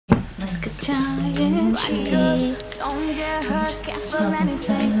like a giant tree. Don't get hurt, careful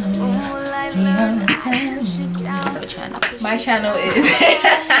anything. Moonlight, learn how to shoot down. My channel is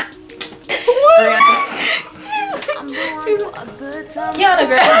Kiana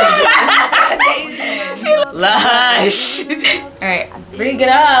girl. Lush. Alright, bring it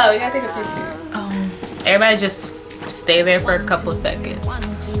up. We gotta take a picture. Everybody just stay there for a couple seconds.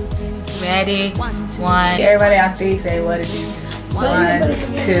 Ready? One. Everybody on three say what it do. 1,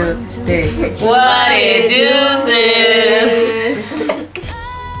 2, 3. What it do, sis?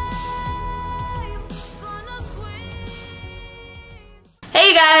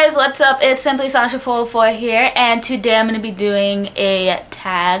 Hey guys, what's up? It's Simply Sasha404 here, and today I'm gonna be doing a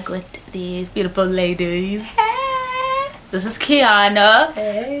tag with these beautiful ladies. Hey. This is Kiana.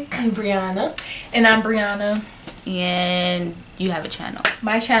 Hey. I'm Brianna. And I'm Brianna. And you have a channel.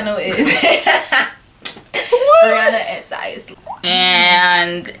 My channel is Brianna at Dice.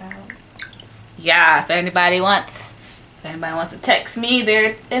 And yeah, if anybody wants to text me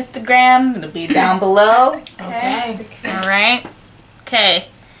their Instagram, it'll be down below. Okay. All right. Okay.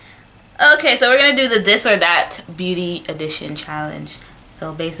 Okay, so we're gonna do the this or that beauty edition challenge.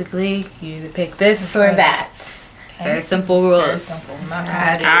 So basically, you either pick this or that. Okay. Very simple rules. Very simple. Not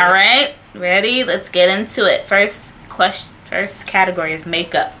hard. All right, ready? Let's get into it. First category is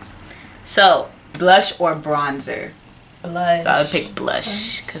makeup. So blush or bronzer? Blush. So I would pick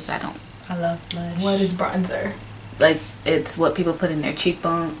blush because I love blush. What is bronzer? Like, it's what people put in their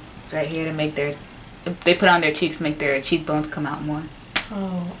cheekbone right here to make their, if they put on their cheeks, make their cheekbones come out more.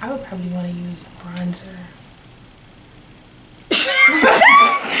 Oh, I would probably want to use bronzer.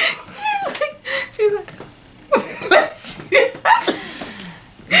 she's like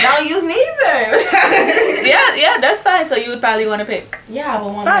don't use neither. yeah, that's fine. So you would probably want to pick. Yeah, I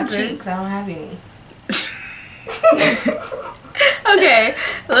would want my cheeks. I don't have any. Okay,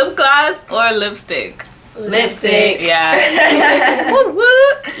 lip gloss or lipstick? Lipstick. Yeah. Woo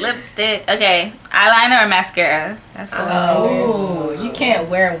woo. Lipstick. Okay, eyeliner or mascara? That's oh, you can't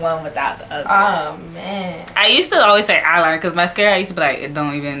wear one without the other. Oh man. I used to always say eyeliner because mascara, I used to be like, it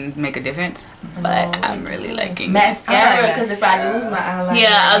don't even make a difference. But I'm really liking mascara because if I lose my eyeliner,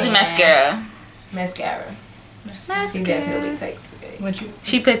 yeah, I'll do mascara. Mascara. She definitely takes it.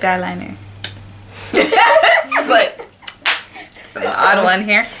 She picked eyeliner. It's like it's an odd one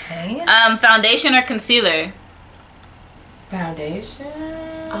here. Okay. Foundation or concealer? Foundation.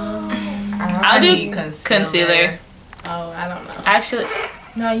 I'll do concealer. Oh, I don't know. Actually,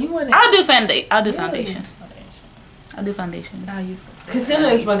 no, you wouldn't. I'll do foundation. I'll do foundation. I'll use concealer. Concealer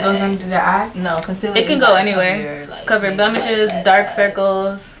is what goes under the eye. No, concealer. It can go anywhere. Cover blemishes, dark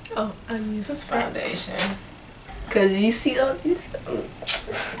circles. Oh, I use this foundation. Cause you see all these.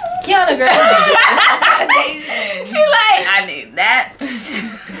 Kiana girl. She like, I need that.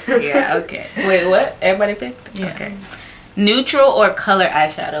 Yeah. Okay. Wait, what? Everybody picked. Yeah. Okay. Neutral or color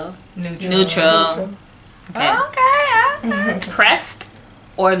eyeshadow? Neutral. Okay. Okay. Pressed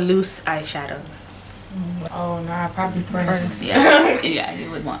or loose eyeshadow? Oh no, I probably pressed. Yeah. Yeah, you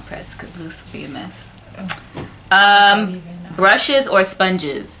would want pressed because loose would be a mess. Brushes or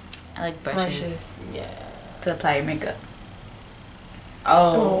sponges? I like brushes. Yeah. To apply your makeup.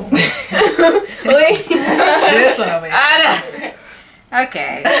 Oh. Wait. This one.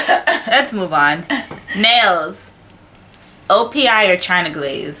 Okay. Let's move on. Nails. OPI or China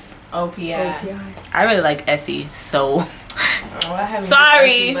glaze? OPI. I really like Essie, so. Oh, I haven't.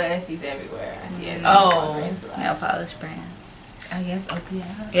 Sorry. But Essie's everywhere. I see Essie. Oh. Nail polish brand. I guess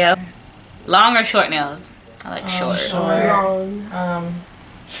OPI. Yeah. Long or short nails? I like short.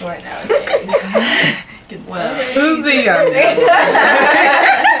 Short nowadays. Well, who's the youngest?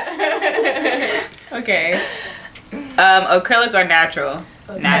 Okay. Acrylic or natural?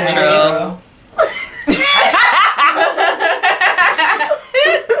 Natural.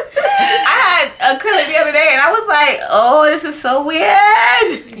 I had acrylic the other day and I was like, oh, this is so weird.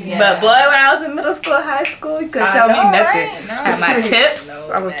 Yeah. But boy, when I was in middle school, high school, you couldn't tell me nothing. Right? No. At my tips,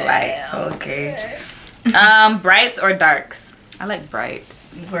 I was like, okay. Brights or darks? I like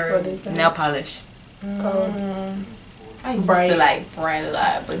brights. What is that? Nail polish. I used to like bright a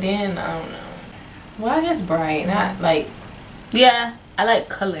lot, but then I don't know. Well, I guess bright, not like. Yeah, I like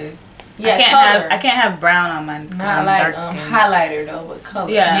color. Yeah, I can't have brown on my. Not like highlighter though, but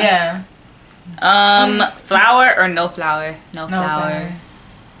color. Yeah. Flower or no flower? No flower.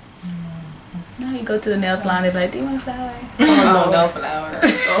 No, you go to the nail salon, they're like, do you want a flower? No flower. I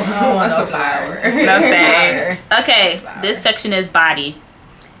don't want no flower. No thanks. Okay, this section is body.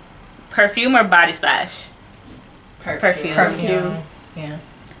 Perfume or body splash? Perfume. Yeah.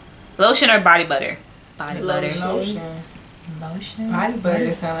 Lotion or body butter? Body butter. Lotion. Lotion. Body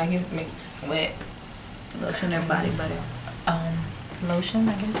butter sound like it makes you sweat. Lotion or body butter? Lotion,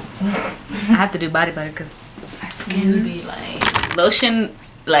 I guess. I have to do body butter because my Skin be like lotion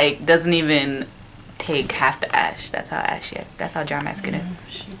like doesn't even take half the ash. That's how ashy. That's how dry my skin is.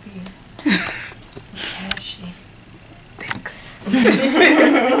 She be ashy. Thanks.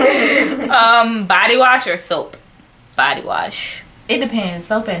 Body wash or soap? Body wash. It depends.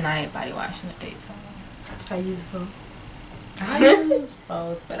 Soap at night, body wash in the daytime. I use both. I use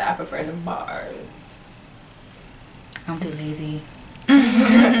both, but I prefer the bars. I'm too lazy.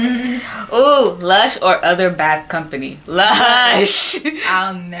 Ooh, Lush or other bad company? Lush.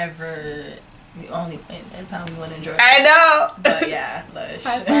 I'll never. The only thing that's how we want to enjoy. I know. But yeah, Lush.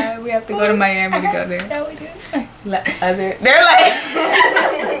 High five. We have to go to Miami to go there. Yeah, we do.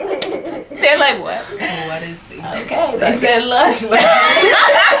 They're like what? What is this? Okay, they said Lush. I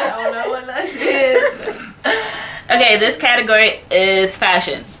don't know what Lush is. Okay, this category is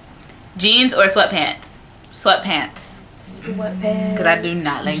fashion. Jeans or sweatpants? Sweatpants. Sweatpants. Because I do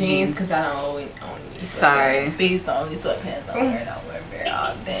not like jeans. Because I don't own these. Sorry. These the only sweatpants I wear. I don't wear very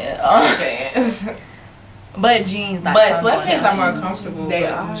often. Sweatpants. But jeans. But sweatpants are more comfortable. They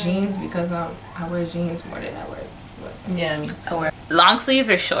but are. jeans because I wear jeans more than I wear sweatpants. Yeah, me too. Long sleeves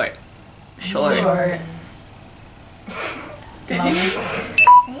or short? Short. Did you?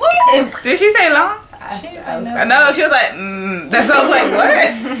 What? Did she say long? No, she was like, that sounds like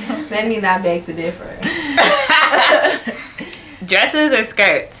what? That means that makes a difference. Dresses or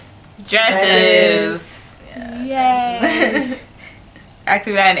skirts? Dresses. Yay.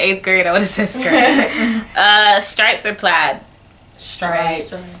 Actually, in 8th grade, I would have said skirts. Stripes or plaid?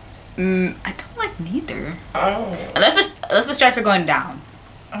 Stripes. I don't like neither. Oh. Unless the stripes are going down.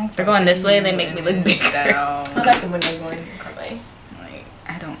 If they're going this way, they make me look bigger. I like them when they're going this way. Like,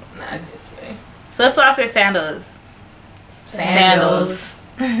 I don't. Not this way. Flip-flops or sandals? Sandals.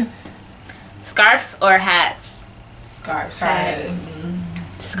 Scarves or hats? Scarves.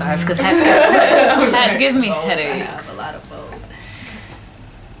 Scarves, because hats give me headaches. I have a lot of both.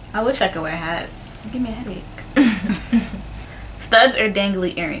 I wish I could wear hats. Give me a headache. Studs or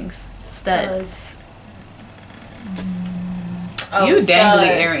dangly earrings? Studs. Oh, you dangly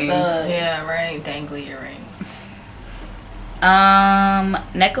studs, earrings. Studs. Yeah, right. Dangly earrings.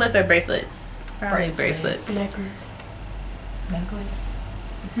 Necklace or bracelets? Probably Bracelets. Necklace. Necklace.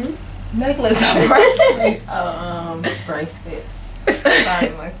 Necklace. Bracelets. Sorry,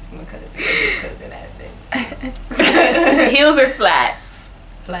 my cousin has it. Heels or flats?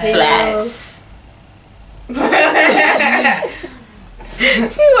 Flats.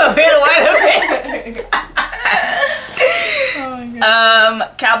 She went real wide open. Oh my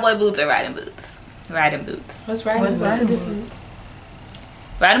God. Cowboy boots or riding boots? Riding boots. What's riding boots?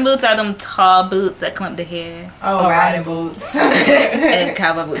 Riding boots are them tall boots that come up to here. Oh, riding boots. And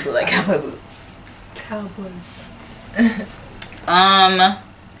cowboy boots look like cowboy boots. Cowboy boots.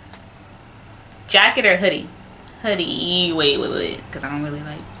 Jacket or hoodie? Hoodie. Wait. Because I don't really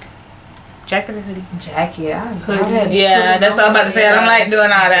like jacket or hoodie. Jacket. Hoodie. Yeah, that's what I'm about to say. I don't like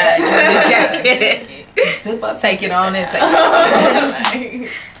doing all that. Jacket. Zip up. Take it on and take it on.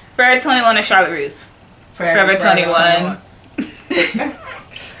 Forever 21 or Charlotte Russe? Forever 21.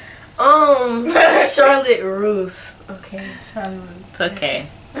 Charlotte Russe. Okay. Charlotte Russe. It's okay.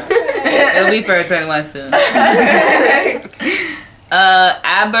 It'll be Forever 21 soon.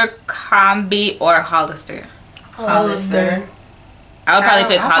 Abercrombie or Hollister? Hollister. I would probably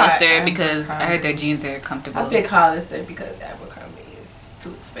pick I'll Hollister probably because I heard their jeans are comfortable. I pick Hollister because Abercrombie is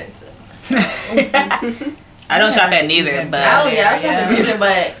too expensive. I don't shop at neither, but I shop at neither,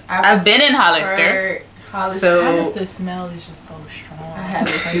 but I've been in Hollister. Hollister smell is just so strong. I have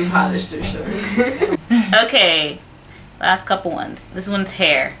a few Hollister shirts. Okay, last couple ones. This one's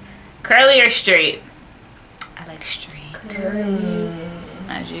hair. Curly or straight? I like straight.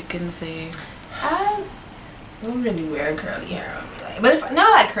 As you can see. I don't really wear curly hair on me. But if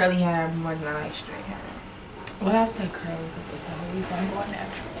not like curly hair more than I like straight hair. Well, I say curly because it's the whole reason I'm going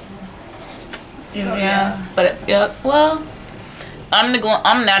natural. So, yeah. But well, I'm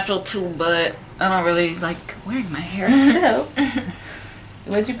natural too, but I don't really like wearing my hair. So,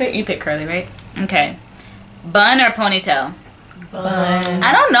 what'd you pick? You pick curly, right? Okay. Bun or ponytail? Bun.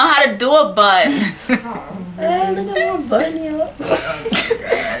 I don't know how to do a bun. Hey, look at my bun, yo.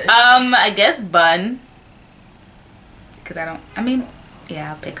 I guess bun. Cause I'll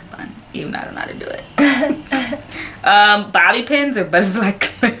pick a bun, even though I don't know how to do it. Bobby pins or butterfly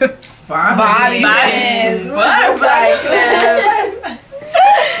clips? Bobby pins. Butterfly clips.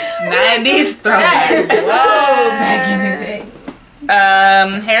 90s throwback. Whoa, back in the day.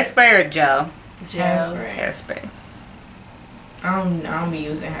 Hairspray or gel? Gel. Hairspray. I don't be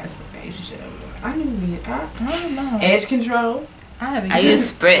using hairspray. I need to be. I don't know. Edge control. I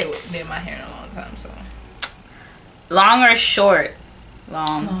use spritz. Did my hair in a long time, so. Long or short?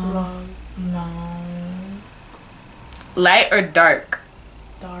 Long. Long. Light or dark?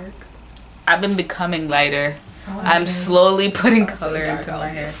 Dark. I've been becoming lighter. I'm slowly putting color dark, into my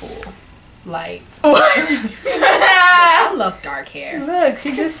hair. Light. I love dark hair. Look,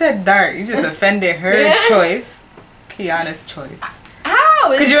 she just said dark. You just offended her choice. Kiana's choice. How?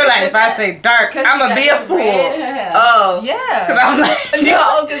 Because you were like, if I say dark, I'm going to be a fool. Oh. Yeah. Because I'm like,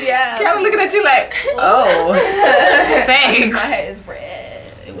 no, because yeah. Kiana looking at you like, oh. Thanks. My hair is red.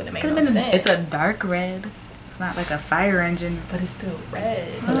 It wouldn't make no sense. It's a dark red. It's not like a fire engine. But it's still red.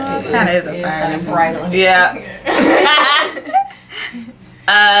 It kind of is a fire engine. Bright on it.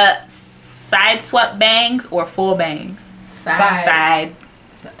 Yeah. Side swept bangs or full bangs? Side.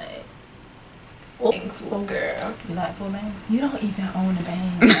 Full girl. You like full bangs? You don't even own a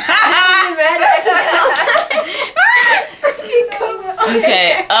bang.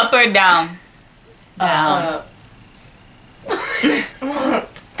 Okay, up or down? Down.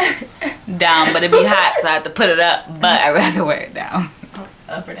 Down, but it'd be hot, so I have to put it up. But I'd rather wear it down.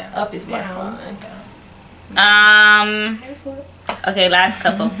 Up or down? Up is more fun. Okay, last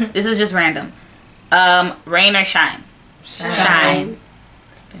couple. This is just random. Rain or shine? Shine.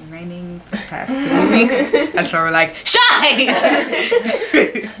 It's been raining for the past 3 weeks. That's why we're like, shine!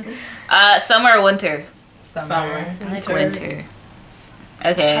 Summer or winter? Summer. I like winter.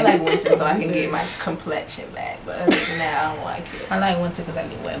 Okay. I like winter so I can get my complexion back. But other than that, I don't like it. I like winter because I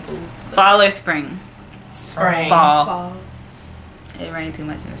can wear boots. Fall or spring? Spring. Fall. It rained too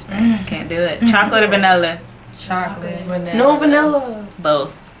much in the spring. Can't do it. Chocolate or vanilla? Chocolate. Vanilla. No vanilla.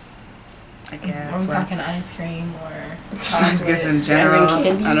 Both. I guess. I'm talking ice cream or I guess in general.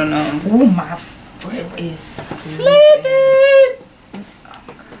 I don't know. Oh, my foot is sleeping.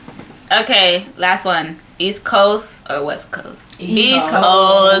 Okay, last one. East Coast or West Coast? East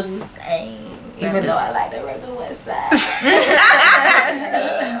Coast. Even though I like to run the West Side.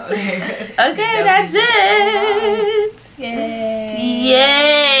 Okay, that's it.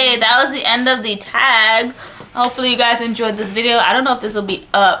 Yay! That was the end of the tag. Hopefully you guys enjoyed this video. I don't know if this will be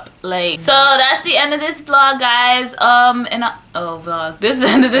up late. So that's the end of this vlog, guys. Vlog. This is the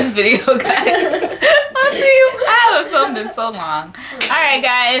end of this video, guys. I'll see you. I haven't filmed in so long. Alright,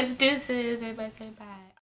 guys. Deuces. Everybody say bye.